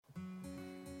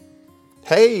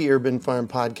Hey, Urban Farm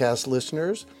Podcast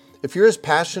listeners. If you're as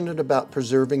passionate about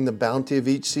preserving the bounty of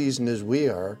each season as we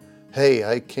are, hey,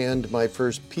 I canned my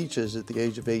first peaches at the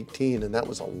age of 18, and that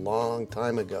was a long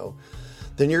time ago,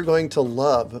 then you're going to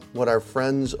love what our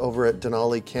friends over at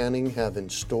Denali Canning have in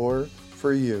store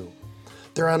for you.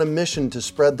 They're on a mission to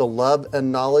spread the love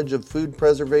and knowledge of food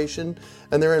preservation,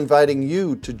 and they're inviting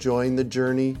you to join the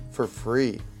journey for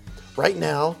free. Right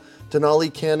now,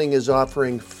 Denali Canning is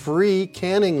offering free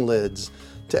canning lids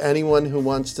to anyone who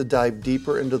wants to dive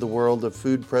deeper into the world of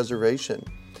food preservation.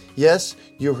 Yes,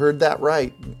 you heard that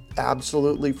right,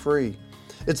 absolutely free.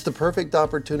 It's the perfect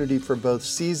opportunity for both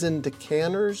seasoned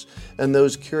canners and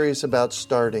those curious about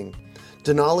starting.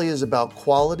 Denali is about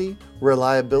quality,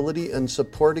 reliability, and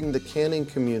supporting the canning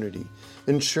community,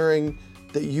 ensuring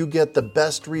that you get the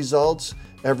best results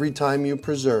every time you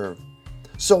preserve.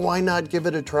 So why not give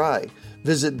it a try?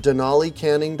 Visit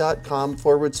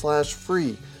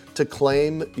denalicanning.com/free to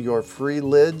claim your free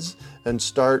lids and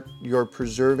start your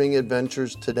preserving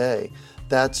adventures today.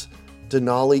 That's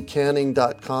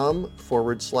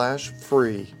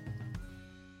denalicanning.com/free.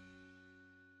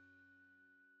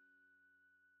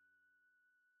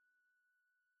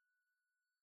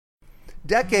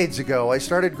 Decades ago, I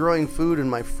started growing food in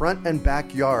my front and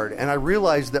backyard, and I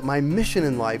realized that my mission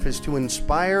in life is to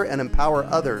inspire and empower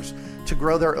others to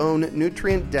grow their own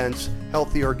nutrient-dense,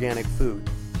 healthy organic food.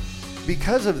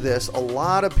 Because of this, a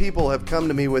lot of people have come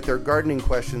to me with their gardening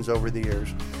questions over the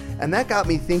years, and that got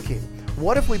me thinking,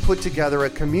 what if we put together a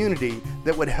community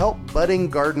that would help budding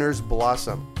gardeners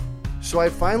blossom? So I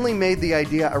finally made the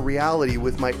idea a reality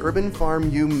with my Urban Farm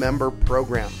U member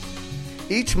program.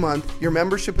 Each month, your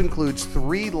membership includes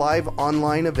 3 live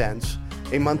online events,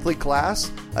 a monthly class,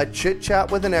 a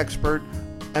chit-chat with an expert,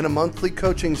 and a monthly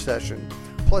coaching session,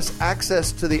 plus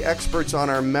access to the experts on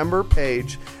our member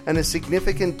page and a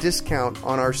significant discount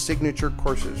on our signature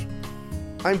courses.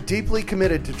 I'm deeply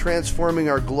committed to transforming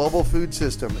our global food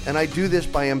system, and I do this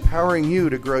by empowering you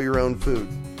to grow your own food.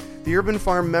 The Urban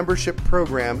Farm membership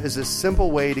program is a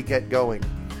simple way to get going.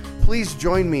 Please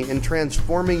join me in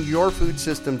transforming your food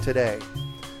system today.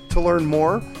 To learn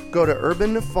more, go to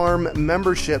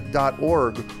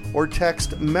urbanfarmmembership.org or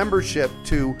text membership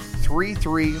to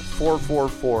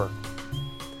 33444.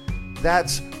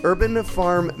 That's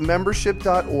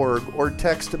urbanfarmmembership.org or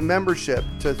text membership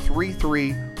to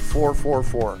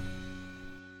 33444.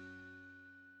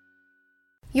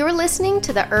 You're listening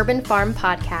to the Urban Farm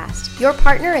Podcast, your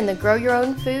partner in the Grow Your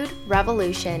Own Food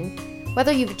revolution.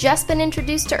 Whether you've just been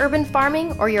introduced to urban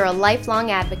farming or you're a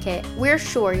lifelong advocate, we're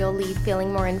sure you'll leave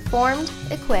feeling more informed,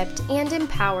 equipped, and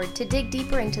empowered to dig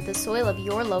deeper into the soil of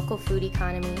your local food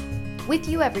economy. With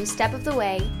you every step of the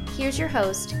way, here's your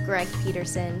host, Greg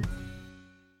Peterson.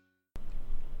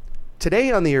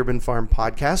 Today on the Urban Farm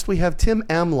Podcast, we have Tim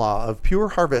Amlaw of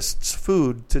Pure Harvests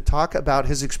Food to talk about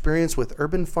his experience with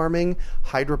urban farming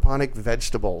hydroponic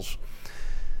vegetables.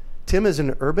 Tim is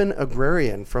an urban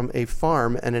agrarian from a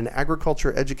farm and an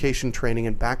agriculture education training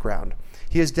and background.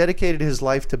 He has dedicated his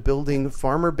life to building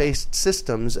farmer-based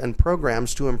systems and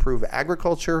programs to improve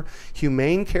agriculture,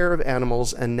 humane care of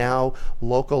animals, and now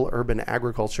local urban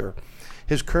agriculture.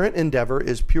 His current endeavor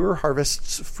is Pure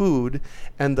Harvests Food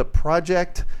and the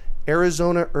Project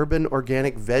Arizona Urban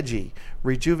Organic Veggie,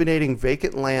 rejuvenating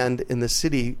vacant land in the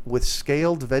city with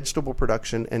scaled vegetable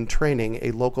production and training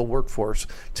a local workforce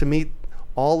to meet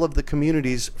all of the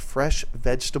community's fresh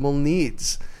vegetable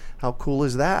needs. How cool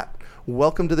is that?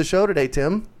 Welcome to the show today,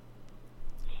 Tim.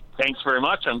 Thanks very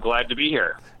much. I'm glad to be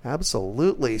here.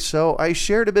 Absolutely. So I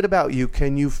shared a bit about you.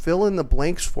 Can you fill in the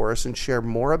blanks for us and share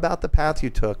more about the path you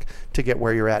took to get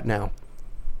where you're at now?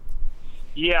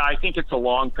 Yeah, I think it's a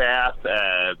long path.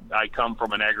 I come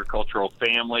from an agricultural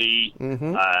family.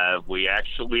 We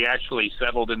actually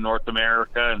settled in North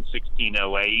America in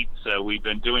 1608. So we've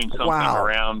been doing something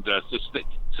around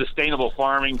sustainable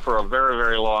farming for a very,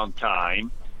 very long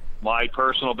time. My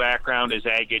personal background is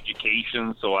ag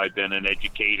education, so I've been an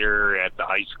educator at the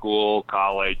high school,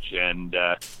 college, and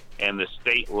the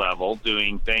state level,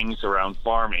 doing things around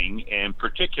farming, and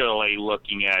particularly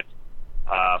looking at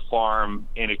farm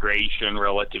integration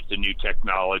relative to new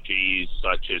technologies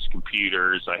such as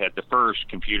computers. I had the first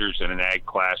computers in an ag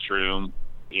classroom,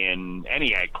 in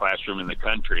any ag classroom in the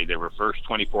country. They were first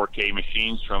 24K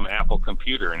machines from Apple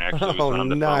Computer, and actually was on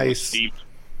the phone with Steve.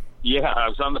 Yeah, I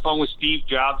was on the phone with Steve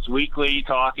Jobs weekly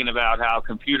talking about how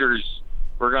computers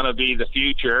were going to be the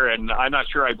future, and I'm not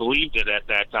sure I believed it at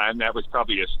that time. That was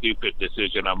probably a stupid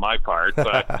decision on my part,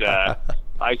 but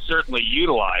I certainly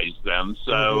utilize them.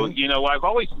 So, you know, I've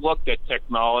always looked at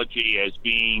technology as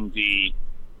being the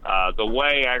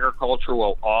way agriculture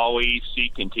will always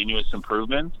see continuous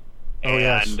improvement.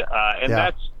 And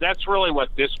that's really what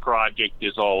this project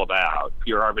is all about.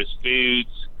 Pure Harvest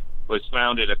Foods was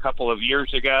founded a couple of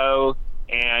years ago,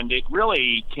 and it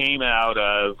really came out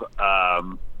of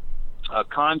a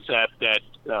concept that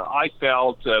I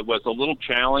felt was a little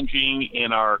challenging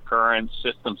in our current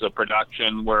systems of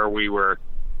production, where we were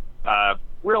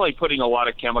really putting a lot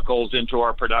of chemicals into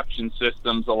our production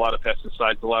systems, a lot of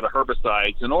pesticides, a lot of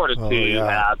herbicides, in order to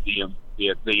have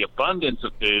the abundance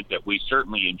of food that we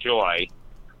certainly enjoy.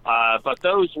 But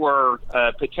those were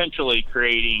potentially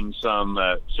creating some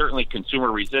certainly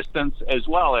consumer resistance, as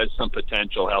well as some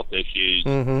potential health issues,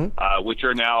 which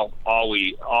are now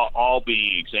all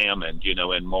being examined,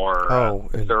 in more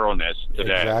thoroughness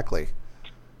today. Exactly.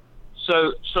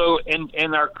 So,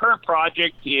 and our current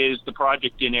project is the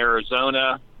project in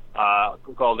Arizona,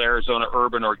 called Arizona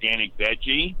Urban Organic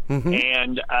Veggie.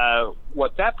 And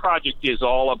what that project is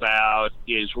all about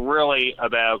is really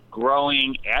about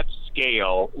growing at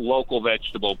scale local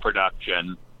vegetable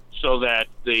production, so that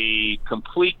the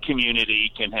complete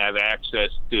community can have access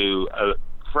to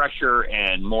fresher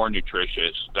and more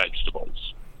nutritious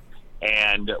vegetables.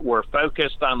 And we're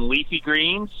focused on leafy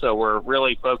greens, so we're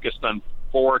really focused on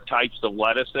 4 types of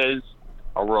lettuces: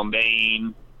 a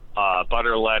romaine,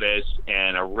 butter lettuce,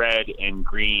 and a red and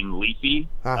green leafy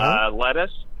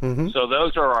lettuce. So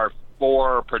those are our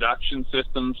 4 production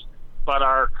systems. But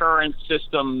our current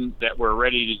system that we're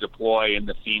ready to deploy in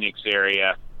the Phoenix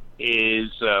area is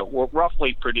we'll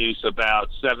roughly produce about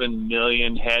 7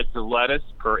 million heads of lettuce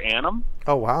per annum.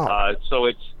 Oh, wow. So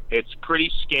it's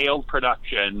pretty scaled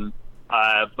production,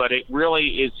 but it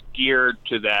really is geared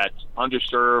to that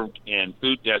underserved and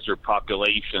food desert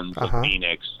populations of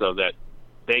Phoenix, so that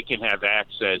they can have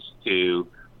access to,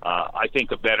 I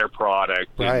think, a better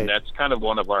product. Right. And that's kind of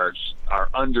one of our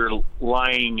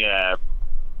underlying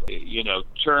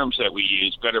terms that we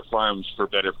use: better farms for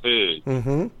better food.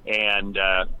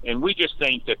 And we just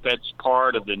think that that's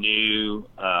part of the new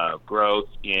growth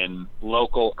in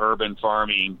local urban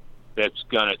farming that's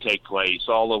going to take place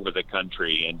all over the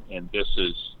country, and this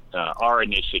is our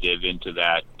initiative into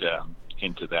that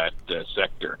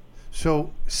sector.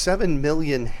 So 7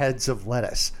 million heads of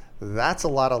lettuce. That's a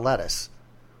lot of lettuce.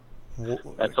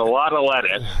 That's a lot of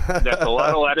lettuce. That's a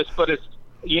lot of lettuce, but it's,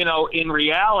 in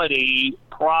reality,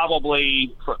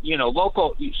 probably,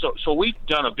 local. So we've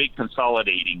done a big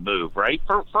consolidating move, right?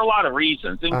 For a lot of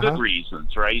reasons, and good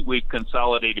reasons, right? We've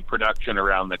consolidated production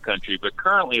around the country, but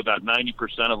currently about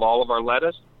 90% of all of our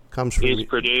lettuce is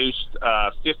produced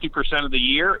 50% of the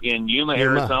year in Yuma,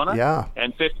 Arizona,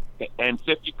 and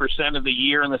 50% of the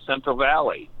year in the Central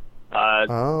Valley.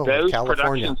 Those California.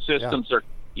 production systems are.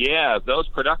 Yeah, those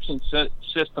production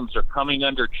systems are coming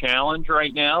under challenge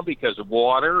right now because of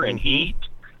water and heat,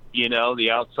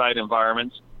 the outside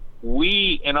environments.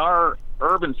 We, in our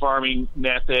urban farming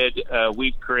method,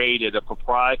 we've created a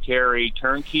proprietary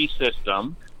turnkey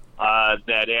system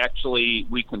that actually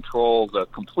we control the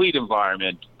complete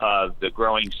environment of the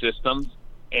growing systems,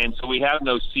 and so we have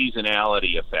no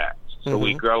seasonality effects. So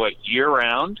we grow it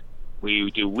year-round. We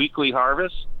do weekly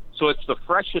harvests. So it's the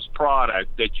freshest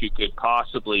product that you could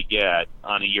possibly get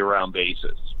on a year-round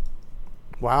basis.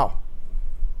 Wow.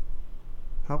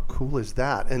 How cool is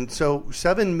that? And so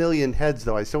 7 million heads,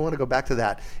 though, I still want to go back to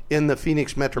that, in the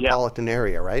Phoenix metropolitan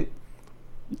area, right?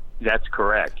 That's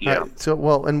correct, yeah. Right.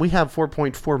 So, and we have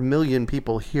 4.4 million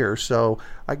people here, so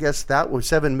I guess that was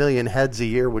 7 million heads a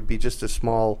year would be just a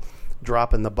small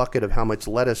drop in the bucket of how much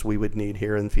lettuce we would need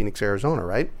here in Phoenix, Arizona,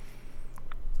 right?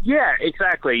 Yeah,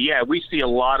 exactly. Yeah, we see a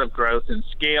lot of growth and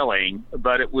scaling,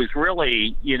 but it was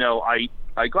really,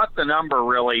 I got the number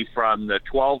really from the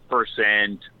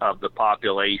 12% of the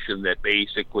population that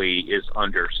basically is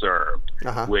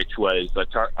underserved, which was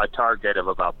a target of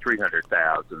about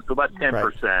 300,000, so about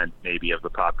 10% maybe of the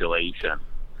population.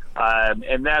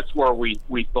 And that's where we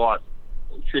thought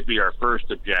should be our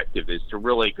first objective, is to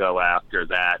really go after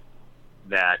that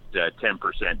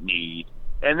 10% need.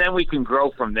 And then we can grow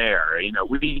from there.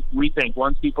 We think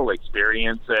once people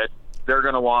experience it, they're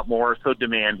going to want more, so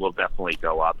demand will definitely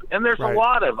go up. And there's a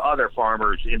lot of other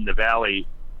farmers in the valley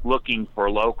looking for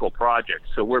local projects.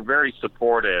 So we're very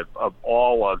supportive of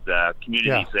all of the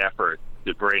community's efforts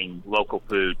to bring local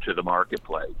food to the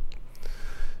marketplace.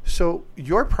 So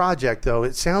your project, though,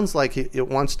 it sounds like it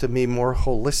wants to be more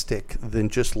holistic than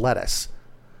just lettuce.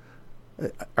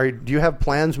 Do you have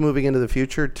plans moving into the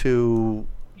future to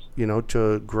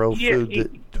grow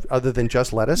food other than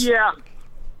just lettuce?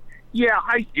 Yeah,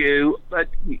 I do. But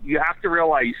you have to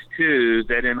realize, too,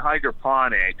 that in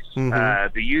hydroponics,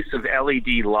 the use of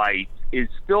LED lights is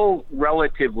still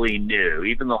relatively new.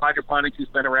 Even though hydroponics has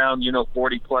been around,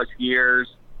 40-plus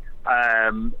years,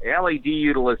 LED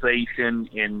utilization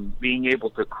in being able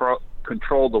to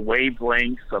control the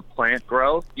wavelengths of plant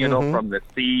growth, from the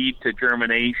seed to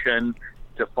germination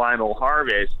to final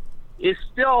harvest, is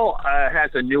still has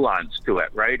a nuance to it,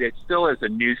 right? It still is a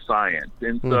new science.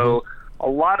 And so a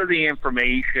lot of the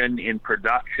information in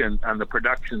production, on the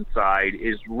production side,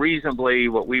 is reasonably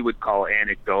what we would call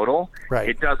anecdotal. Right.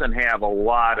 It doesn't have a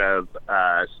lot of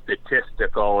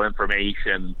statistical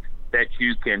information that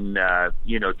you can,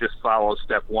 just follow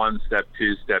step 1, step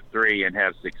 2, step 3 and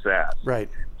have success. Right.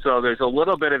 So there's a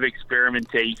little bit of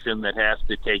experimentation that has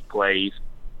to take place,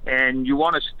 and you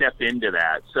want to step into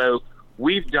that. So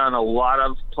we've done a lot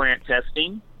of plant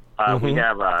testing. We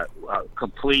have a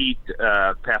complete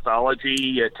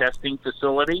pathology testing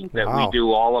facility that we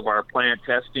do all of our plant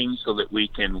testing so that we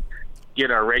can get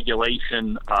our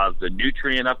regulation of the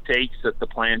nutrient uptakes that the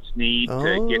plants need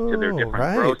to get to their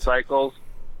different growth cycles,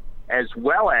 as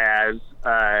well as,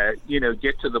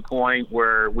 get to the point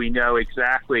where we know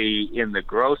exactly in the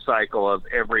growth cycle of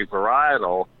every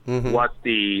varietal what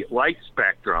the light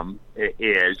spectrum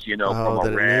is, from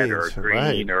a red or a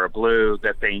green or a blue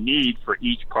that they need for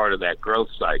each part of that growth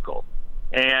cycle.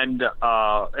 And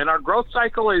our growth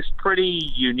cycle is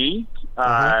pretty unique.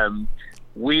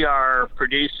 We are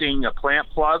producing a plant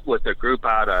plug with a group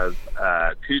out of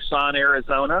Tucson,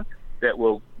 Arizona,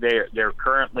 they're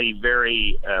currently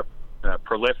very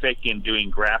prolific in doing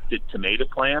grafted tomato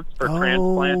plants for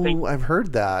transplanting. I've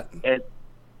heard that.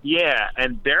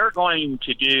 And they're going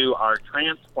to do our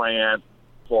transplant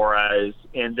for us,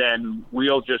 and then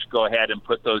we'll just go ahead and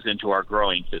put those into our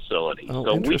growing facility.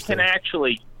 So we can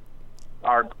actually,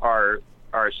 our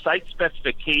site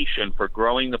specification for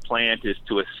growing the plant is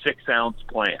to a 6-ounce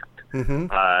plant.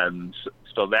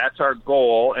 So that's our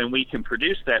goal, and we can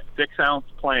produce that 6-ounce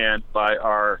plant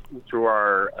through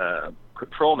our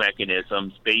control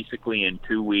mechanisms basically in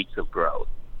 2 weeks of growth.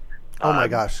 Oh my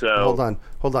gosh! So,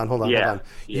 hold on.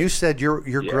 You said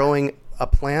you're growing a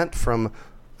plant from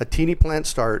a teeny plant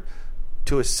start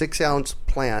to a 6-ounce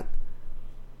plant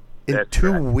in That's 2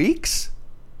 correct. weeks?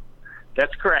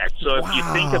 That's correct. So if you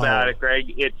think about it,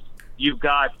 Greg, you've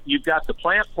got the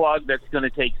plant plug that's going to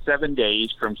take 7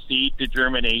 days from seed to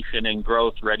germination and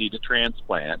growth ready to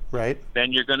transplant. Right.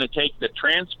 Then you're going to take the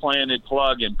transplanted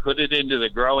plug and put it into the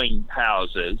growing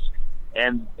houses.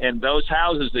 And those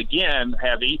houses, again,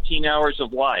 have 18 hours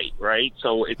of light, right?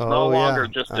 So it's no longer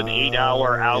just an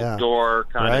 8-hour outdoor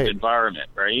kind of environment,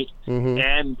 right?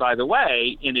 And by the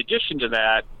way, in addition to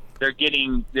that, they're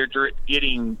getting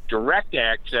direct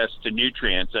access to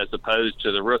nutrients as opposed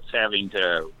to the roots having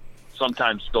to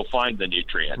sometimes go find the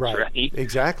nutrients, right?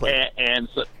 Exactly. And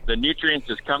so the nutrients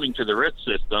is coming to the root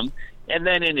system. And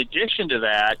then in addition to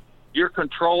that, you're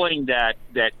controlling that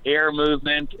air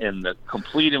movement and the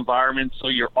complete environment, so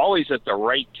you're always at the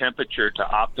right temperature to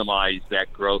optimize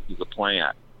that growth of the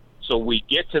plant. So we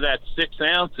get to that 6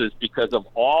 ounces because of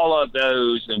all of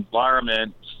those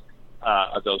environments,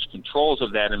 those controls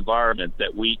of that environment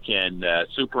that we can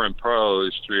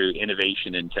superimpose through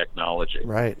innovation and technology.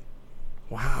 Right.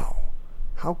 Wow.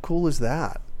 How cool is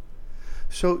that?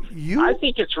 So I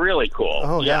think it's really cool.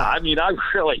 Oh, yeah. I mean, I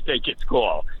really think it's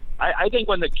cool. I think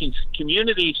when the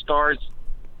community starts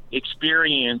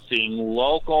experiencing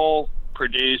local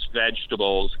produced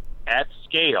vegetables at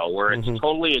scale, where it's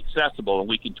totally accessible, and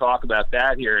we can talk about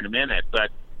that here in a minute,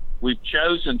 but we've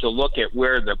chosen to look at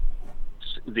where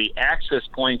the access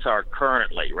points are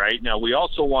currently, right? Now, we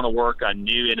also want to work on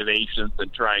new innovations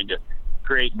and trying to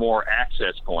create more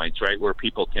access points, right, where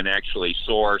people can actually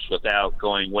source without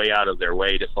going way out of their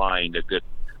way to find a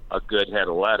good head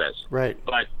of lettuce. Right.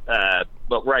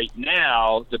 But right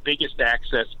now, the biggest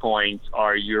access points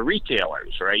are your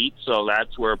retailers, right? So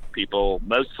that's where people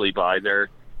mostly buy their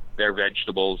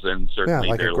vegetables and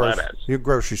certainly their lettuce. Your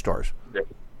grocery stores.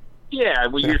 Yeah,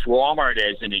 we use Walmart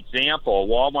as an example.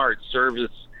 Walmart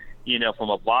service, from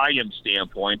a volume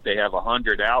standpoint, they have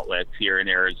 100 outlets here in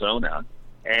Arizona.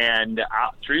 And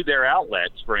through their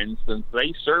outlets, for instance,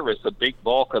 they service a big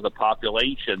bulk of the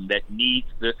population that needs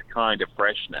this kind of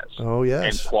freshness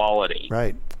and quality.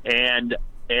 Right. And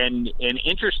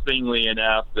interestingly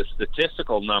enough, the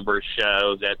statistical numbers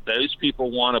show that those people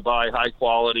want to buy high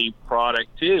quality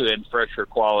product too, and fresher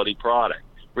quality product,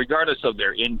 regardless of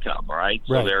their income. Right.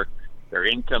 So their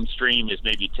income stream is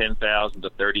maybe $10,000 to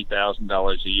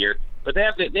 $30,000 a year, but they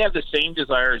have the same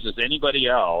desires as anybody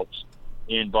else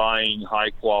in buying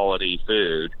high quality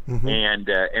food,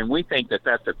 and we think that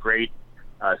that's a great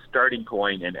starting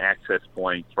point and access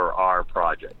point for our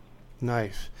project.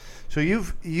 Nice. So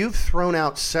you've thrown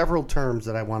out several terms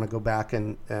that I want to go back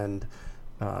and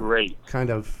great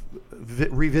kind of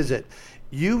revisit.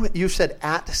 You said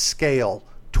at scale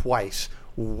twice.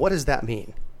 What does that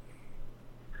mean?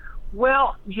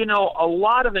 Well, a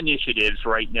lot of initiatives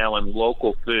right now in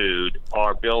local food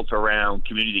are built around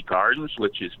community gardens,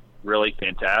 which is really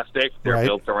fantastic. They're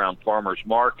built around farmers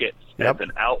markets as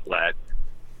an outlet.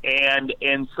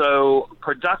 And so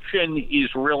production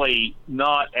is really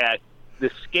not at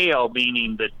the scale,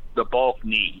 meaning that the bulk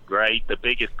need, right? The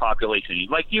biggest population need.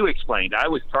 Like you explained, I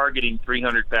was targeting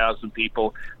 300,000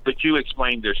 people, but you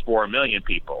explained there's 4 million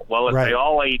people. Well, if they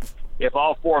all ate, if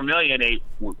all 4 million ate,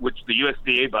 which the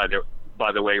USDA,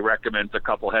 by the way, recommends a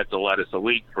couple heads of lettuce a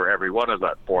week for every one of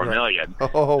that 4 million.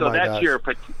 Oh, so my that's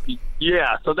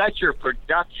gosh. so that's your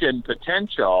production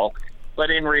potential. But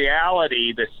in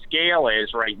reality, the scale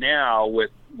is right now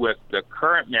with the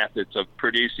current methods of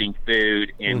producing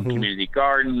food in community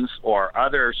gardens or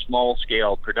other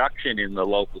small-scale production in the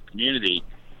local community,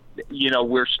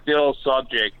 we're still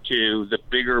subject to the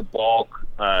bigger bulk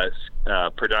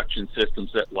production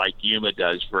systems that like Yuma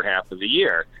does for half of the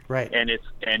year. Right. And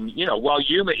while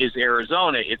Yuma is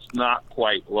Arizona, it's not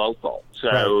quite local.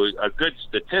 So a good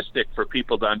statistic for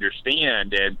people to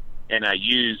understand, and I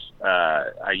use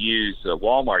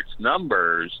Walmart's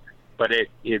numbers, but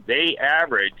they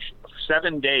average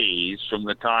 7 days from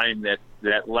the time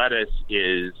that lettuce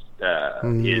is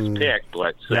picked,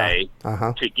 let's say,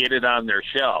 to get it on their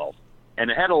shelf. And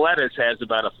a head of lettuce has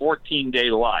about a 14-day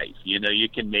life. You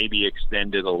can maybe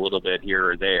extend it a little bit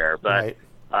here or there, but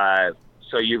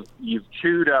so you've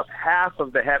chewed up half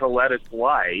of the head of lettuce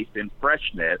life in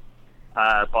freshness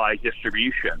by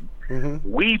distribution.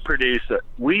 We produce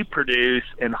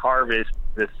and harvest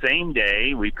the same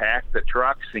day. We pack the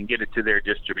trucks and get it to their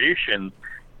distribution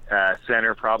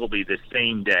center probably the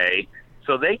same day,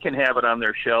 so they can have it on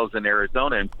their shelves in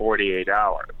Arizona in 48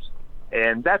 hours.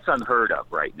 And that's unheard of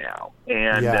right now.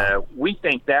 And we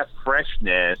think that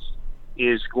freshness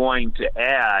is going to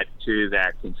add to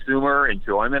that consumer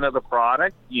enjoyment of the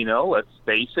product. Let's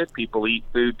face it, people eat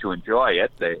food to enjoy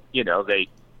it. They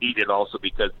eat it also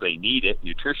because they need it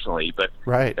nutritionally, but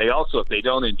they also, if they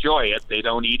don't enjoy it, they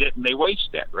don't eat it and they waste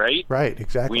it, right? Right,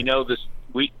 exactly. We know this.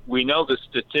 We know the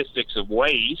statistics of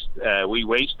waste. We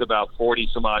waste about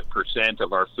 40-some-odd%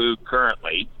 of our food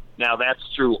currently. Now, that's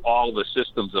through all the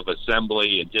systems of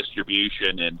assembly and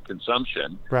distribution and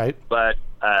consumption. Right. But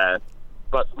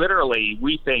literally,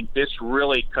 we think this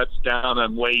really cuts down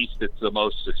on waste. It's the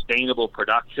most sustainable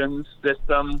production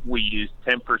system. We use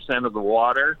 10% of the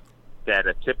water that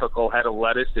a typical head of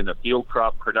lettuce in a field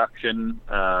crop production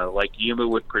like Yuma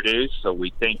would produce. So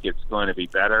we think it's going to be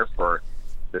better for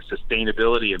the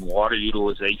sustainability and water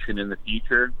utilization in the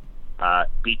future.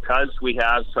 Because we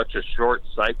have such a short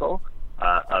cycle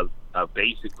of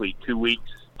basically 2 weeks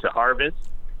to harvest,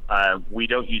 we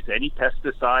don't use any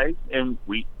pesticides, and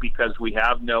because we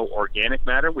have no organic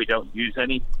matter, we don't use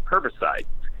any herbicide.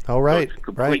 All right, so it's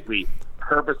completely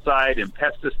herbicide and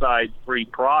pesticide-free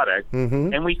product,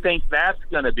 and we think that's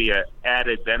going to be an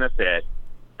added benefit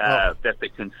that the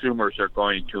consumers are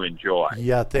going to enjoy.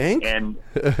 Yeah, think? And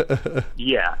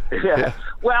yeah.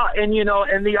 Well, and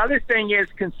and the other thing is,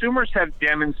 consumers have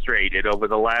demonstrated over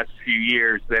the last few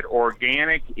years that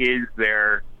organic is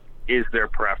their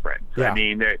preference. Yeah. I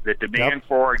mean, the demand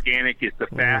for organic is the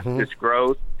fastest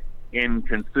growth in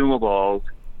consumables.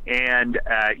 And,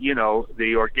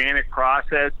 the organic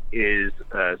process is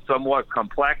somewhat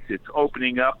complex. It's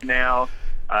opening up now,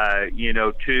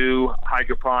 to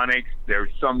hydroponics.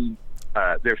 There's some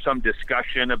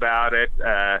discussion about it,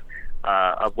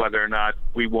 of whether or not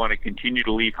we want to continue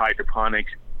to leave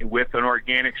hydroponics with an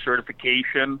organic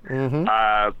certification.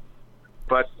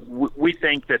 But we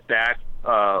think that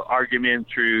argument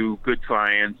through good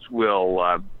science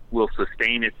will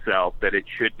sustain itself, that it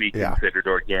should be considered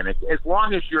organic, as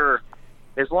long as your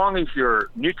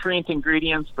nutrient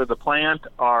ingredients for the plant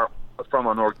are from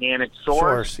an organic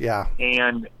source.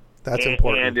 And that's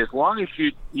important. And as long as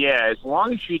you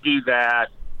do that,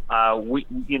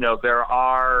 there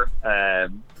are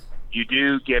you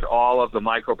do get all of the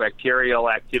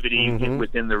microbacterial activity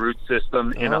within the root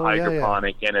system in a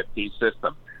hydroponic NFT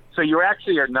system. So you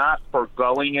actually are not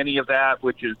foregoing any of that,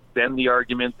 which is then the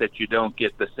argument that you don't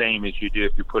get the same as you do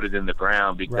if you put it in the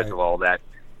ground because of all that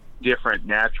different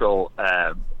natural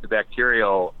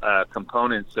bacterial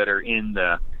components that are in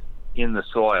the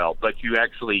soil. But you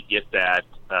actually get that.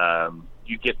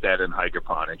 You get that in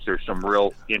hydroponics. There's some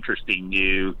real interesting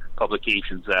new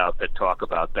publications out that talk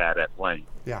about that at length.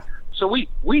 Yeah. So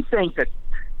we think that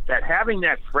having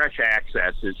that fresh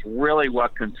access is really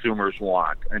what consumers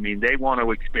want. I mean, they want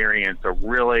to experience a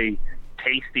really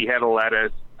tasty head of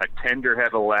lettuce, a tender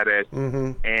head of lettuce,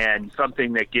 and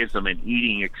something that gives them an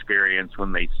eating experience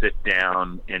when they sit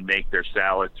down and make their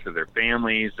salads for their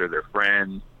families or their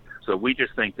friends. So we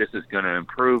just think this is going to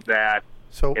improve that.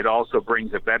 So it also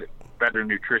brings a better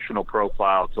nutritional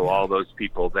profile to all those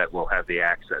people that will have the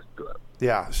access to it.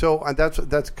 Yeah, so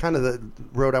that's kind of the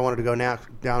road I wanted to go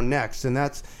down next, and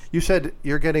that's, you said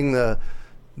you're getting the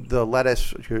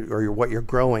lettuce or what you're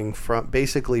growing from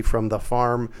basically from the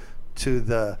farm to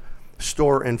the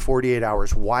store in 48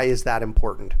 hours. Why is that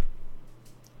important?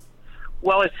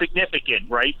 Well, it's significant,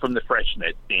 right, from the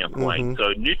freshness standpoint.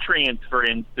 So nutrients, for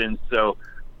instance, so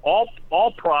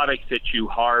all products that you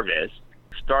harvest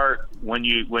start when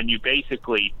you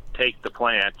basically take the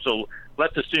plant. So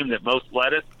let's assume that most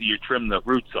lettuce, you trim the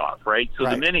roots off, right? So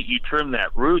the minute you trim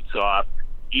that roots off,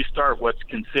 you start what's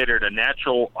considered a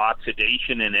natural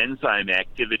oxidation and enzyme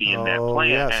activity in that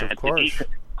plant. Yes, of course.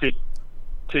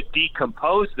 To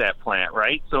decompose that plant,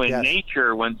 right? So in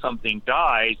nature, when something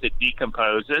dies, it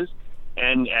decomposes,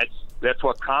 and that's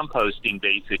what composting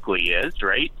basically is,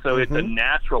 right? So it's a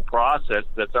natural process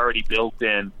that's already built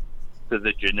in to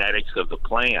the genetics of the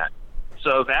plant.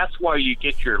 So that's why you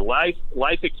get your life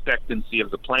expectancy of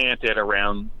the plant at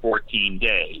around 14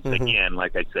 days. Again,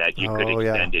 like I said, you could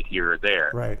extend it here or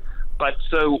there. Right. But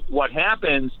so what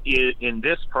happens is in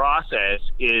this process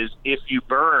is if you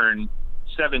burn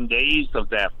 7 days of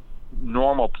that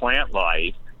normal plant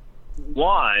life,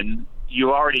 one,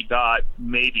 you already got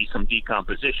maybe some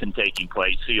decomposition taking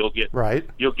place, so you'll get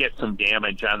some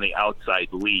damage on the outside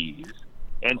leaves,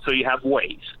 and so you have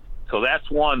waste. So that's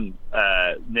one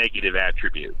negative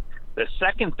attribute. The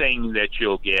second thing that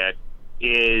you'll get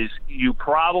is you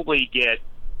probably get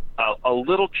a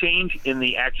little change in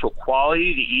the actual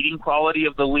quality, the eating quality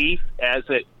of the leaf as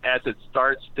it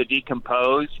starts to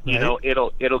decompose. You know,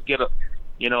 it'll get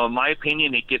in my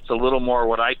opinion, it gets a little more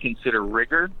what I consider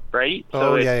rigor, right?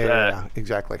 So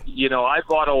exactly. I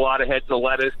bought a lot of heads of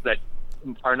lettuce that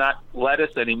are not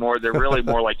lettuce anymore. They're really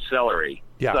more like celery.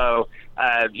 Yeah. So,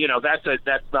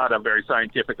 that's not a very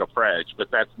scientific approach,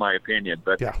 but that's my opinion.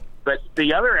 But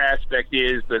the other aspect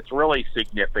is that's really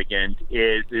significant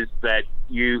is that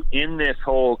you, in this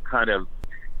whole kind of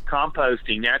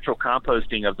natural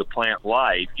composting of the plant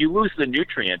life, you lose the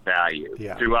nutrient value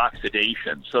through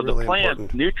oxidation. So really the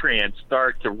plant nutrients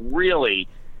start to really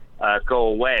go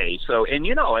away. So, and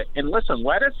listen,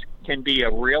 lettuce can be a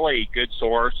really good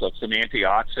source of some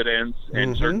antioxidants,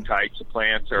 and certain types of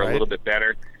plants are a little bit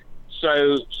better.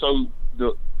 So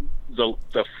the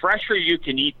fresher you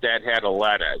can eat that head of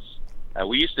lettuce,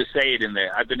 we used to say it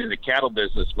I've been in the cattle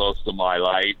business most of my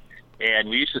life, and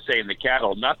we used to say in the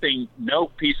cattle, no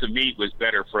piece of meat was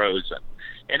better frozen.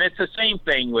 And it's the same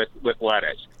thing with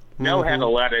lettuce. No head of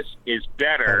lettuce is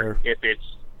better if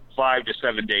it's 5 to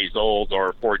 7 days old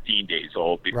or 14 days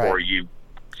old before you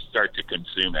start to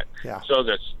consume it. Yeah. So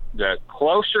the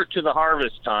closer to the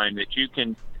harvest time that you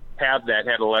can have that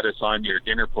head of lettuce on your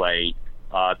dinner plate,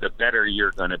 the better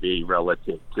you're going to be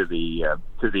relative to the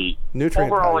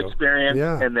nutrient overall value. Experience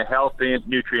and the health and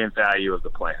nutrient value of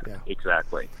the plant. Yeah.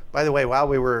 Exactly. By the way, while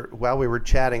we were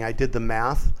chatting, I did the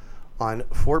math on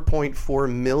 4.4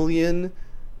 million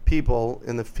people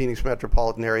in the Phoenix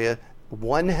metropolitan area.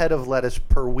 One head of lettuce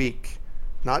per week,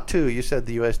 not two. You said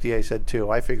the USDA said two.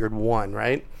 I figured one,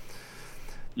 right?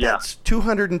 Yeah. That's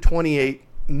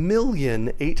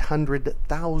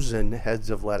 228,800,000 heads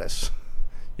of lettuce.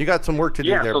 You got some work to do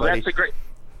there, buddy.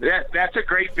 That's a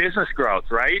great business growth,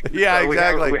 right? Yeah, so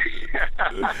exactly.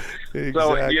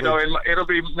 So, it'll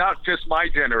be not just my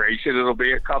generation, it'll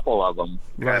be a couple of them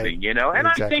cutting, and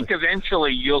I think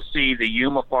eventually you'll see the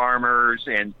Yuma farmers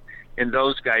and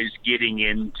those guys getting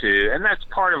into, and that's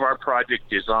part of our project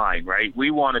design, right? We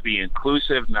want to be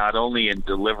inclusive, not only in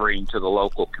delivering to the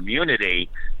local community,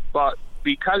 but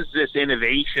because this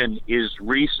innovation is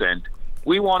recent,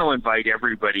 we want to invite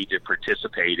everybody to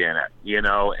participate in it,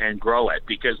 and grow it.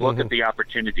 Because look at the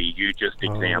opportunity you just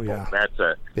exampled. That's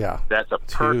a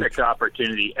perfect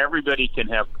opportunity. Everybody can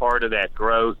have part of that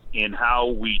growth in how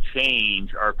we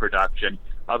change our production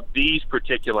of these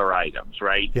particular items,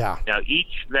 right? Yeah. Now,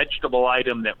 each vegetable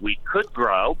item that we could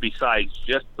grow, besides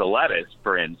just the lettuce,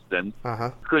 for instance,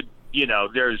 could,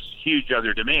 there's huge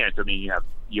other demands. I mean,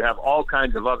 you have all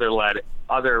kinds of other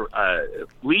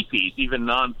leafies, even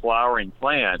non-flowering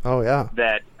plants.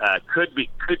 That could be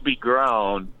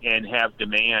grown and have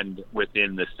demand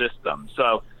within the system.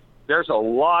 So there's a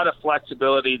lot of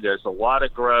flexibility, there's a lot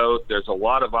of growth, there's a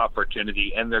lot of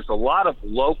opportunity, and there's a lot of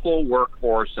local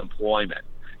workforce employment.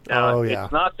 Now,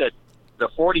 it's not that the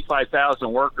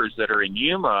 45,000 workers that are in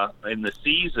Yuma in the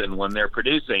season when they're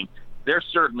producing, they're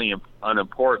certainly an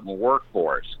important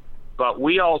workforce. But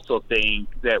we also think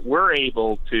that we're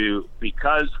able to,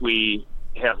 because we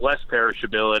have less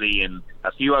perishability and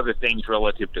a few other things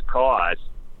relative to cost,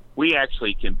 we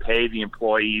actually can pay the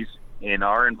employees in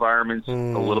our environments a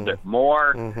little bit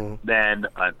more than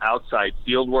an outside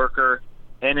field worker.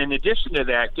 And in addition to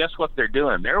that, guess what they're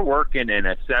doing? They're working in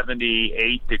a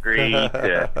 78 degree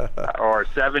or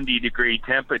 70 degree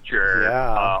temperature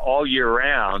all year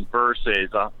round versus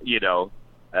 80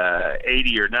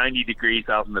 or 90 degrees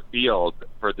out in the field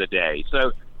for the day.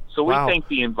 So we think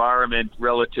the environment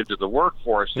relative to the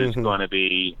workforce is going to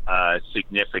be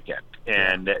significant,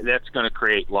 and that's going to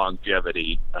create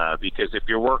longevity because if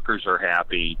your workers are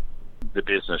happy, the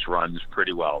business runs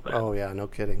pretty well then. Oh, yeah, no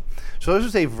kidding. So this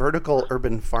is a vertical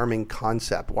urban farming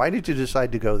concept. Why did you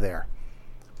decide to go there?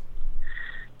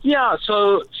 Yeah,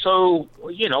 so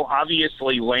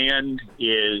obviously land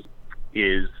is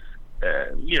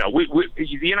the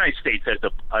United States has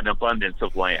an abundance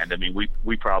of land. I mean,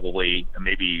 we probably,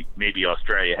 maybe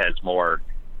Australia has more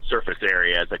surface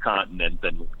area as a continent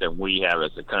than we have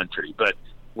as a country. But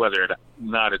whether or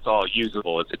not it's all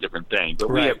usable, it's a different thing. But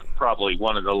we have probably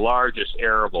one of the largest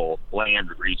arable land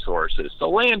resources. So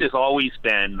land has always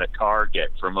been the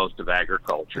target for most of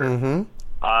agriculture.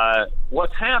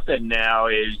 What's happened now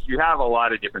is you have a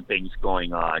lot of different things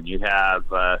going on. You have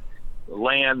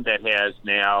land that has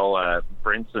now,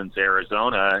 for instance,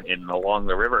 Arizona and along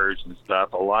the rivers and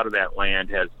stuff, a lot of that land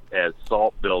has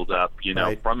salt buildup,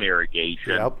 from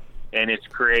irrigation. And it's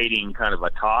creating kind of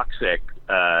a toxic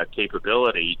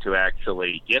capability to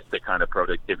actually get the kind of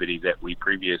productivity that we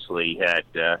previously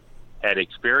had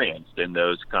experienced in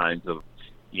those kinds of,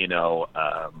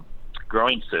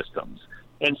 growing systems.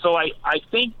 And so I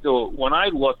think when I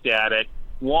looked at it,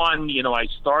 one, I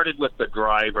started with the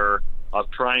driver of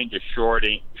trying to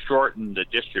shorten the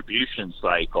distribution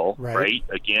cycle, right?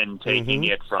 Again, taking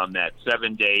it from that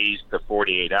 7 days to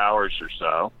 48 hours or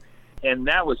so. And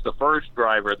that was the first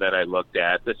driver that I looked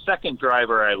at. The second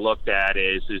driver I looked at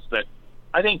is that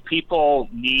I think people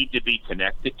need to be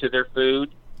connected to their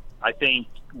food. I think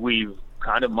we've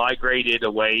kind of migrated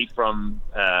away from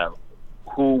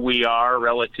who we are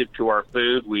relative to our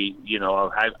food.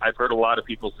 I've heard a lot of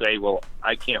people say, well,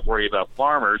 I can't worry about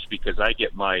farmers because I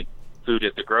get my food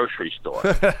at the grocery store.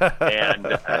 And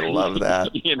I love that.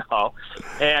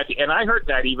 And I heard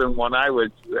that even when I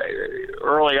was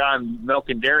early on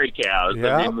milking dairy cows.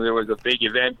 Yeah. I mean, there was a big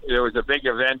event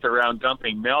around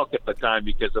dumping milk at the time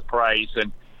because of price,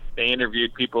 and they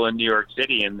interviewed people in New York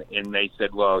City, and they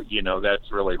said, well,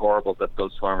 that's really horrible that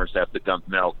those farmers have to dump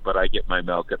milk, but I get my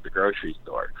milk at the grocery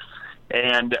store.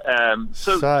 And it's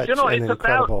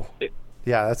incredible.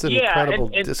 That's an incredible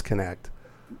and disconnect.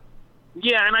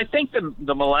 Yeah, and I think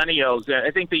the millennials,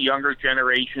 I think the younger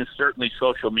generation, certainly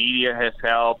social media has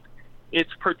helped. It's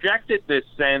projected this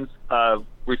sense of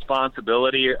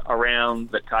responsibility around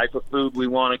the type of food we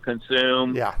want to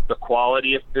consume, the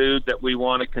quality of food that we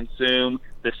want to consume,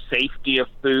 the safety of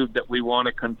food that we want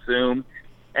to consume.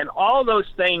 And all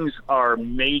those things are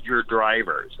major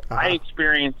drivers. I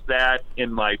experienced that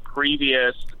in my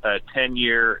previous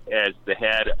tenure as the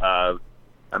head of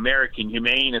American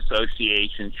Humane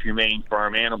Association's Humane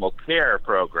Farm Animal Care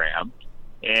Program.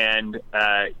 And,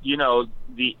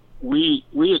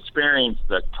 we experienced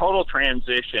the total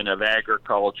transition of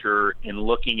agriculture in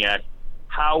looking at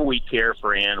how we care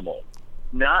for animals.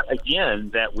 Not,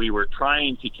 again, that we were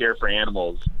trying to care for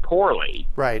animals poorly,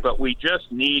 but we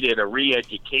just needed a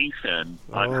re-education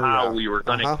on how we were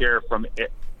going to care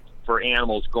for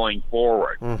animals going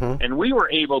forward. And we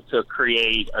were able to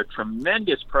create a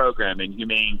tremendous program in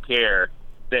humane care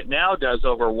that now does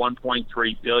over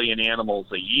 1.3 billion animals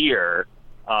a year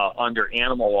under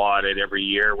animal audit every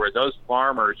year, where those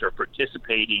farmers are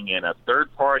participating in a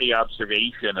third-party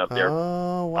observation of their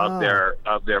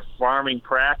of their farming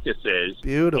practices.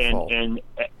 Beautiful. And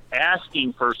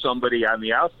asking for somebody on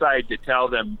the outside to tell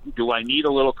them, do I need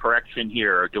a little correction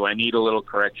here or do I need a little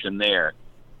correction there?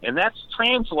 And that's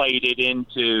translated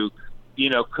into,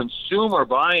 consumer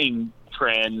buying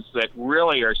trends that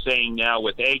really are saying now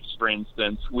with eggs, for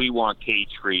instance, we want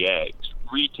cage-free eggs.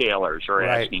 Retailers are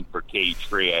asking for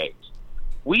cage-free eggs.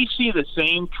 We see the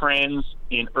same trends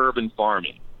in urban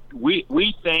farming.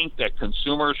 We think that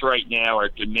consumers right now are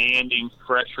demanding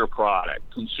fresher product.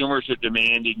 Consumers are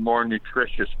demanding more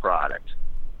nutritious products.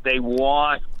 They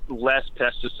want less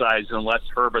pesticides and less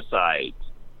herbicides.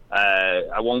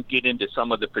 I won't get into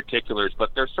some of the particulars,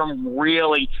 but there's some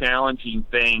really challenging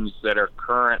things that are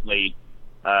currently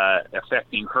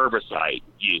affecting herbicide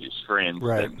use, for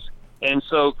instance. And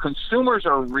so consumers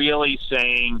are really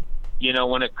saying,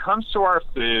 when it comes to our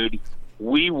food,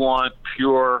 we want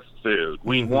pure food.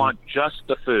 We want just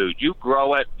the food. You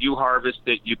grow it, you harvest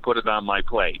it, you put it on my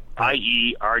plate,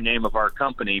 i.e. our name of our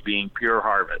company being Pure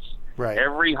Harvest. Right.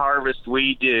 Every harvest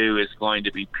we do is going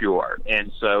to be pure,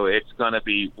 and so it's going to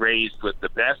be raised with the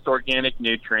best organic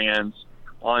nutrients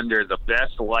under the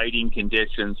best lighting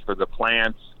conditions for the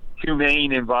plant's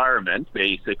humane environment,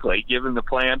 basically, giving the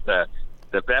plant the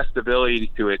best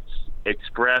ability to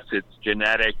express its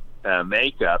genetic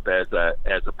makeup as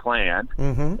a plant,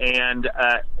 and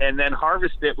then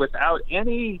harvest it without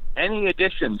any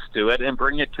additions to it and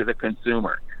bring it to the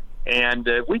consumer. And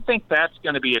we think that's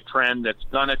going to be a trend that's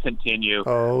going to continue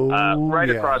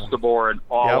across the board,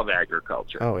 all of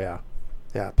agriculture. Oh, yeah.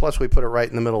 Yeah. Plus, we put it right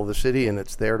in the middle of the city, and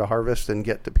it's there to harvest and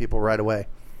get to people right away.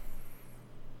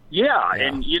 Yeah.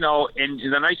 And, and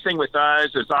the nice thing with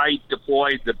us is I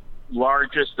deployed the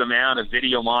largest amount of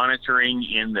video monitoring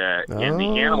in the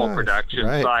animal production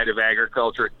side of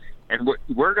agriculture. And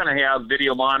we're going to have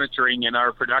video monitoring in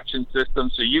our production system,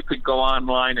 so you could go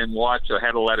online and watch a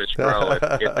head of lettuce grow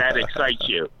if that excites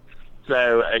you.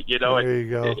 So, there you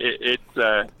go.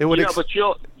 But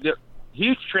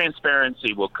huge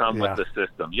transparency will come with the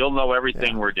system. You'll know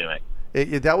everything we're doing.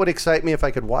 That would excite me if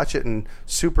I could watch it in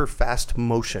super fast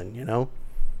motion,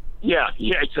 Yeah,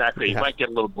 exactly. It might get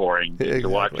a little boring to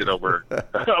watch it over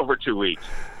 2 weeks.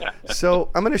 So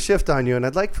I'm going to shift on you, and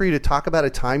I'd like for you to talk about a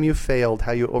time you failed,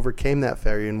 how you overcame that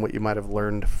failure, and what you might have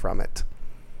learned from it.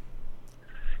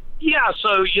 Yeah,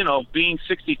 so, being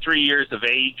 63 years of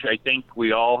age, I think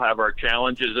we all have our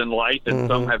challenges in life, and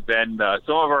some have been,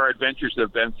 some of our adventures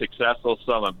have been successful,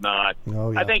 some have not.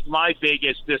 Oh, yeah. I think my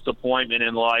biggest disappointment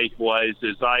in life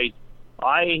is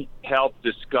I helped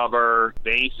discover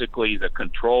basically the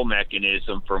control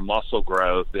mechanism for muscle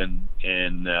growth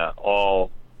in all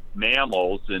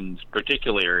mammals, and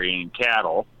particularly in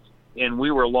cattle. And we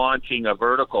were launching a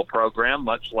vertical program,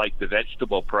 much like the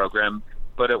vegetable program,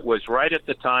 but it was right at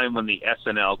the time when the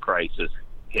S&L crisis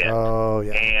hit. Oh,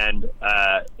 yeah. And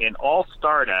in all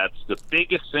startups, the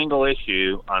biggest single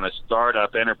issue on a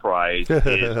startup enterprise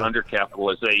is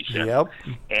undercapitalization.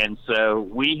 Yep. And so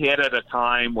we hit at a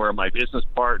time where my business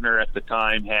partner at the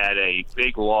time had a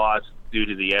big loss due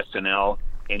to the S&L,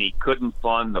 and he couldn't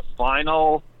fund the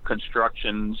final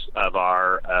constructions of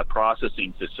our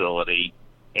processing facility.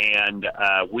 And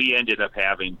we ended up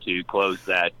having to close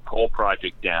that whole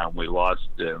project down. We lost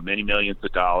many millions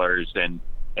of dollars, and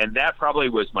that probably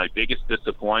was my biggest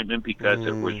disappointment, because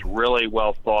it was really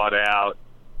well thought out.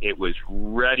 It was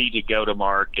ready to go to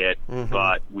market,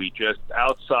 but we just,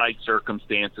 outside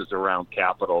circumstances around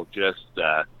capital, just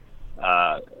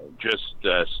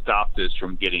stopped us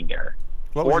from getting there.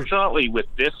 Fortunately, with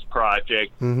this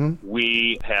project,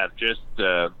 we have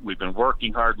we've been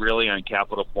working hard really on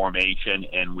capital formation,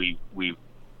 and we've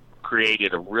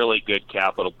created a really good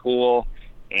capital pool,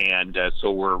 and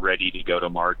so we're ready to go to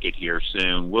market here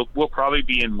soon. We'll probably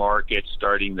be in market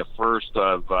starting the 1st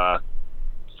of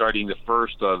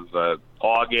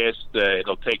August.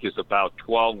 It'll take us about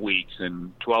 12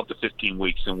 to 15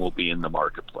 weeks, and we'll be in the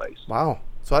marketplace. Wow!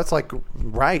 So that's like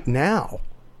right now.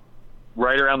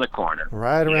 Right around the corner.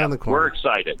 Right around the corner. We're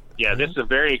excited. Yeah, this is a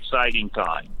very exciting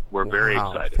time. We're very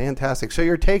excited. Fantastic. So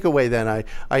your takeaway then,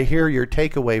 I hear your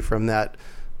takeaway from that,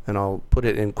 and I'll put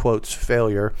it in quotes,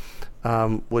 failure,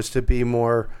 was to be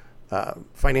more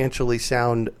financially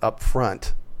sound up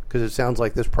front, because it sounds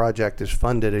like this project is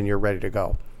funded and you're ready to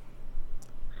go.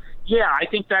 Yeah, I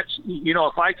think that's,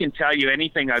 if I can tell you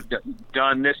anything I've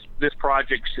done, this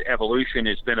project's evolution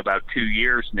has been about 2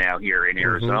 years now here in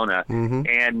Arizona.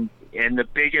 And the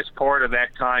biggest part of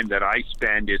that time that I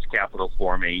spend is capital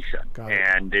formation.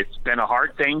 And it's been a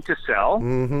hard thing to sell,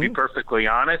 to be perfectly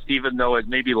honest, even though it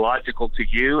may be logical to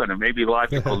you and it may be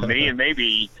logical to me and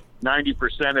maybe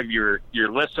 90% of your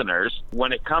listeners.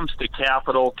 When it comes to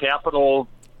capital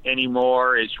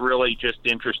anymore is really just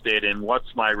interested in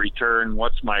what's my return,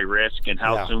 what's my risk, and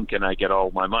how soon can I get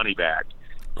all my money back.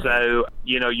 So,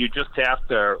 you just have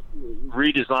to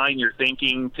redesign your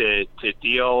thinking to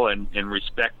deal and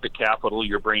respect the capital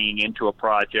you're bringing into a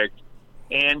project.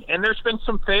 And there's been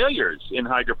some failures in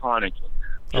hydroponics.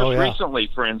 Just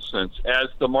recently, for instance, as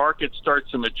the market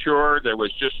starts to mature, there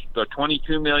was just a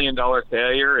 $22 million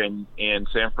failure in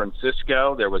San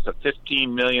Francisco. There was a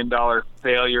 $15 million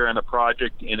failure in a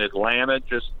project in Atlanta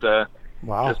just the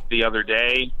other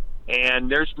day.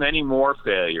 And there's many more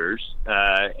failures.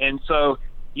 And so,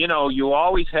 you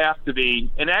always have to be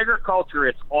in agriculture.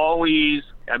 It's always,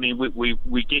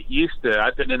 we get used to,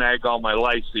 I've been in ag all my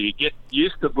life, so you get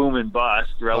used to boom and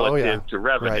bust relative to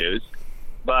revenues. Right.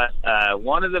 But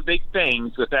one of the big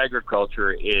things with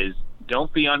agriculture is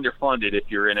don't be underfunded if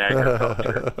you're in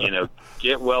agriculture.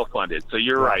 Get well funded. So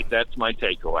you're right. That's my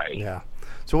takeaway. Yeah.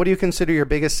 So what do you consider your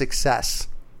biggest success?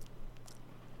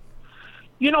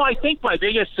 I think my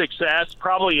biggest success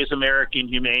probably is American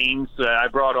Humane's. I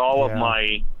brought all of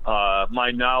my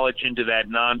knowledge into that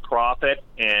nonprofit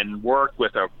and worked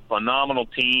with a phenomenal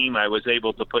team I was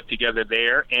able to put together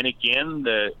there. And again,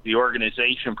 the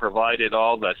organization provided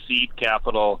all the seed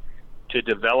capital to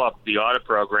develop the audit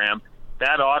program.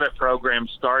 That audit program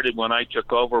started when I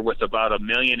took over with about 1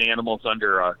 million animals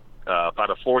under about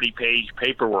a 40-page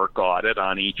paperwork audit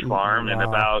on each farm, and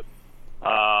about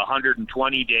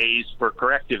 120 days for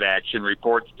corrective action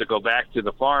reports to go back to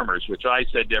the farmers, which I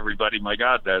said to everybody, my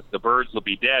God, the birds will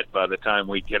be dead by the time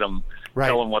we get them,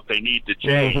 tell them what they need to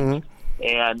change.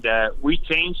 And we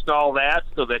changed all that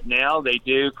so that now they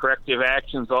do corrective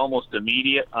actions almost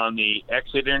immediate on the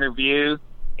exit interview.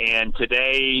 And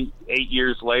today, 8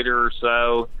 years later or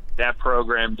so, that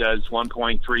program does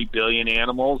 1.3 billion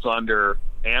animals under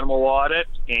animal audit,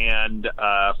 and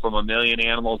from 1 million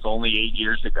animals only 8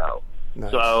 years ago. Nice.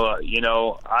 So,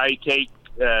 I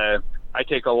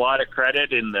take a lot of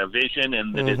credit in the vision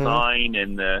and the design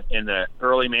and the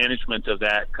early management of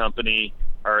that company,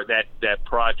 or that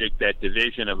project, that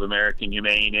division of American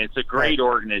Humane. It's a great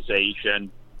organization,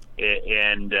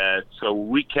 and so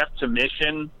we kept to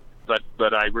mission.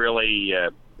 But I really,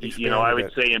 I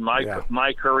would say in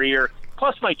my career,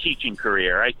 plus my teaching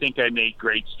career, I think I made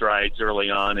great strides early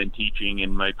on in teaching,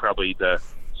 and probably the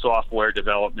software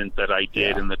development that I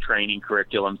did and the training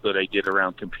curriculums that I did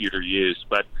around computer use.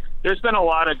 But there's been a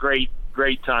lot of great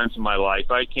times in my life.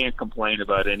 I can't complain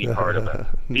about any part of it,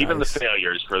 even the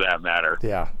failures for that matter.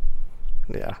 Yeah.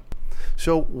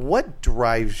 So what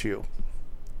drives you?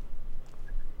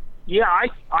 Yeah,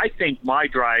 I think my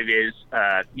drive is,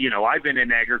 I've been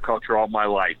in agriculture all my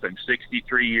life. I'm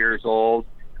 63 years old.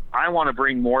 I want to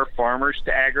bring more farmers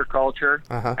to agriculture.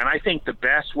 And I think the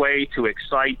best way to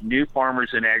excite new farmers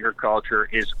in agriculture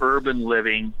is urban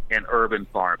living and urban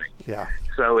farming. Yeah.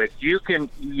 So if you can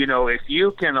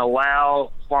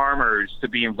allow farmers to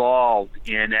be involved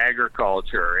in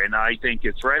agriculture, and I think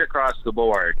it's right across the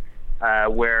board,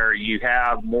 where you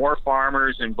have more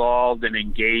farmers involved and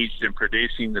engaged in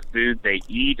producing the food they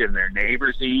eat and their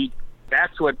neighbors eat,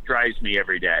 that's what drives me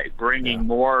every day, bringing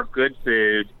more good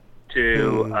food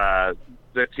to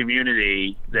the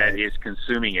community that is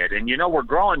consuming it. And, we're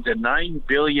growing to 9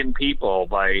 billion people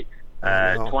by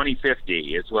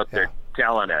 2050 is what they're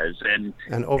telling us. And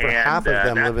over half of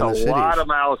them live in the cities. That's a lot of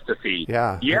mouths to feed.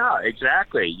 Yeah,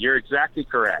 exactly. You're exactly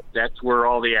correct. That's where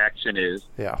all the action is.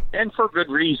 Yeah. And for good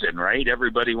reason, right?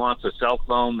 Everybody wants a cell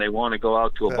phone. They want to go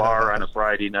out to a bar on a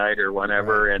Friday night or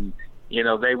whenever. Right. And,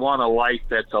 they want a life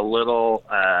that's a little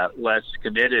less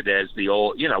committed as the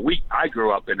old, I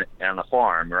grew up on a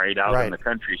farm, right, out in the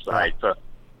countryside. Yeah.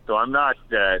 So I'm not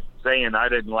saying I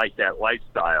didn't like that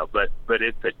lifestyle, but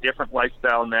it's a different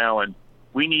lifestyle now, and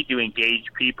we need to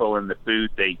engage people in the food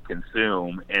they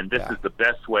consume, and this is the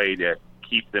best way to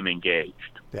keep them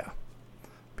engaged. Yeah.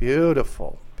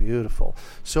 Beautiful.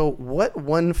 So what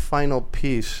one final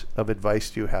piece of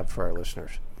advice do you have for our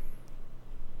listeners?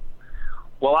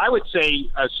 Well, I would say,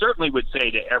 certainly would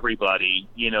say to everybody,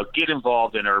 get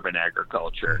involved in urban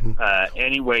agriculture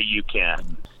any way you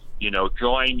can.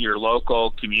 Join your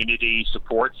local community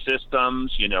support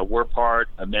systems. We're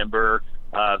a member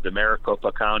of the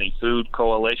Maricopa County Food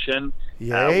Coalition,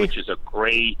 which is a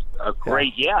great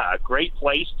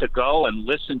place to go and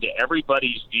listen to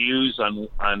everybody's views on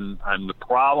the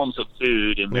problems of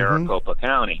food in Maricopa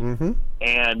County.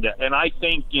 And I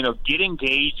think, get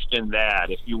engaged in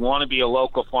that if you want to be a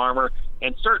local farmer.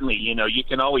 And certainly, you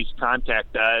can always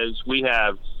contact us. We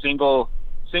have single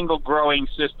growing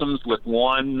systems with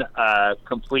one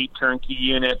complete turnkey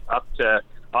unit up to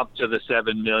the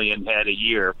 7 million head a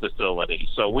year facility.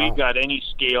 So we've got any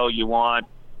scale you want,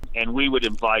 and we would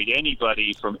invite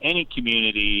anybody from any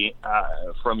community,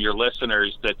 from your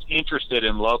listeners, that's interested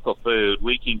in local food.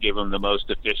 We can give them the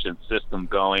most efficient system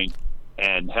going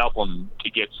and help them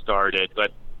to get started.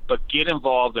 But get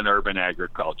involved in urban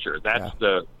agriculture. That's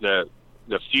the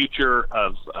future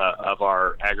of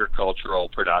our agricultural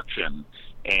production.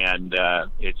 And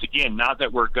it's, again, not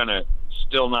that we're going to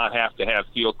still not have to have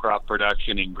field crop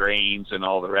production and grains and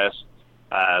all the rest,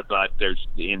 but there's,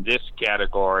 in this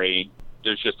category,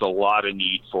 there's just a lot of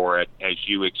need for it. As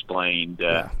you explained,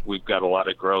 we've got a lot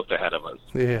of growth ahead of us.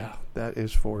 Yeah, that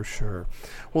is for sure.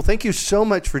 Well, thank you so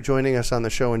much for joining us on the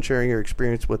show and sharing your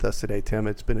experience with us today, Tim.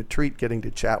 It's been a treat getting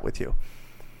to chat with you.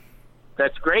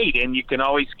 That's great, and you can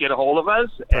always get a hold of us.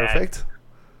 Perfect.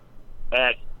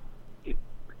 At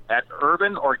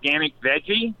Urban Organic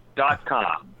Veggie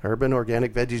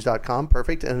urbanorganicveggies.com.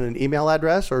 Perfect. And an email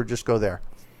address, or just go there?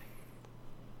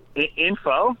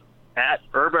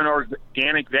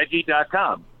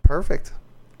 info@urbanorganicveggie.com. Perfect.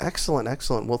 Excellent,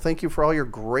 excellent. Well, thank you for all your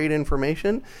great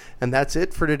information. And that's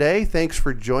it for today. Thanks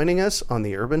for joining us on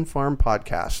the Urban Farm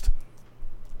Podcast.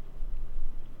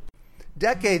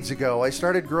 Decades ago, I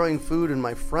started growing food in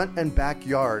my front and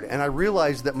backyard, and I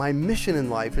realized that my mission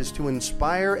in life is to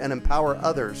inspire and empower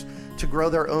others to grow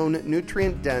their own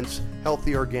nutrient-dense,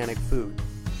 healthy organic food.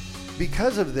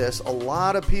 Because of this, a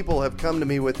lot of people have come to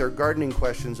me with their gardening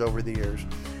questions over the years,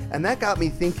 and that got me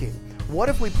thinking, what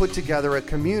if we put together a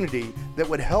community that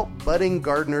would help budding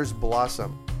gardeners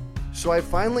blossom? So I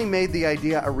finally made the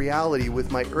idea a reality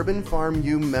with my Urban Farm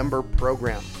U member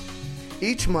program.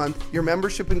 Each month, your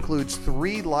membership includes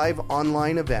 3 live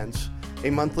online events, a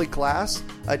monthly class,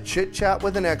 a chit-chat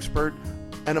with an expert,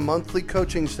 and a monthly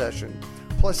coaching session,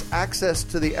 plus access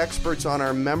to the experts on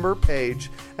our member page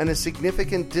and a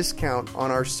significant discount on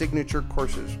our signature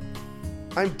courses.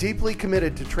 I'm deeply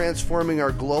committed to transforming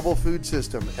our global food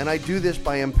system, and I do this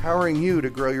by empowering you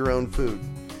to grow your own food.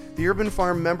 The Urban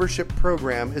Farm membership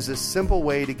program is a simple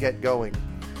way to get going.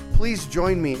 Please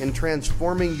join me in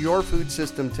transforming your food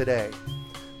system today.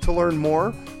 To learn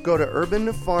more, go to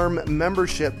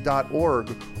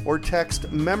urbanfarmmembership.org or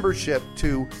text membership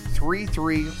to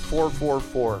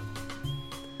 33444.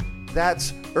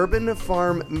 That's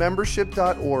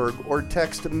urbanfarmmembership.org or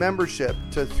text membership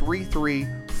to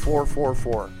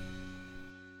 33444.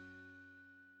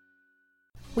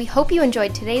 We hope you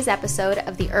enjoyed today's episode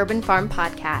of the Urban Farm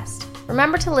Podcast.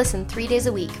 Remember to listen 3 days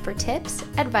a week for tips,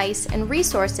 advice, and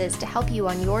resources to help you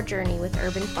on your journey with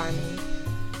urban farming.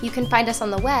 You can find us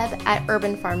on the web at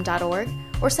urbanfarm.org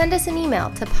or send us an email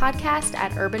to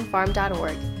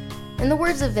podcast@urbanfarm.org. In the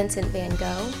words of Vincent van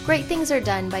Gogh, great things are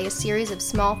done by a series of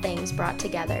small things brought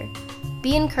together.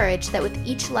 Be encouraged that with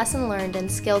each lesson learned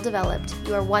and skill developed,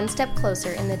 you are one step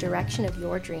closer in the direction of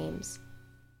your dreams.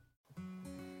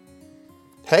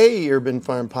 Hey, Urban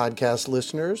Farm Podcast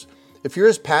listeners. If you're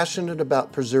as passionate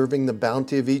about preserving the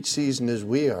bounty of each season as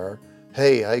we are,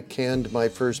 hey, I canned my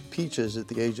first peaches at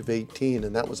the age of 18,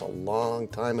 and that was a long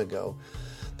time ago,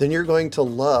 then you're going to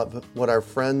love what our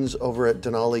friends over at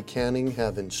Denali Canning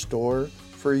have in store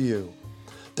for you.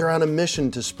 They're on a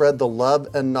mission to spread the love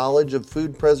and knowledge of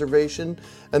food preservation,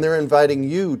 and they're inviting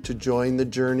you to join the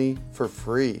journey for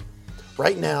free.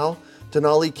 Right now,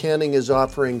 Denali Canning is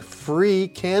offering free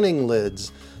canning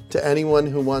lids to anyone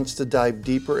who wants to dive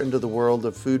deeper into the world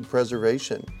of food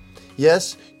preservation.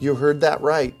 Yes, you heard that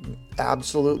right,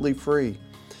 absolutely free.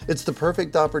 It's the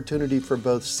perfect opportunity for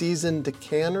both seasoned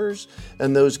canners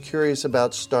and those curious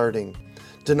about starting.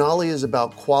 Denali is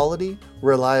about quality,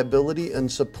 reliability, and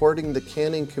supporting the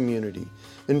canning community,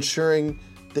 ensuring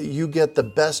that you get the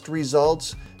best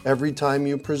results every time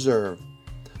you preserve.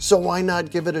 So why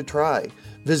not give it a try?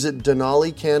 Visit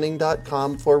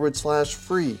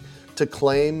denalicanning.com/free to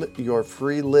claim your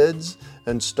free lids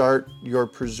and start your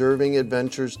preserving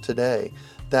adventures today.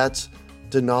 That's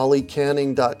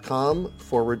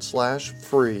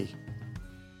denalicanning.com/free.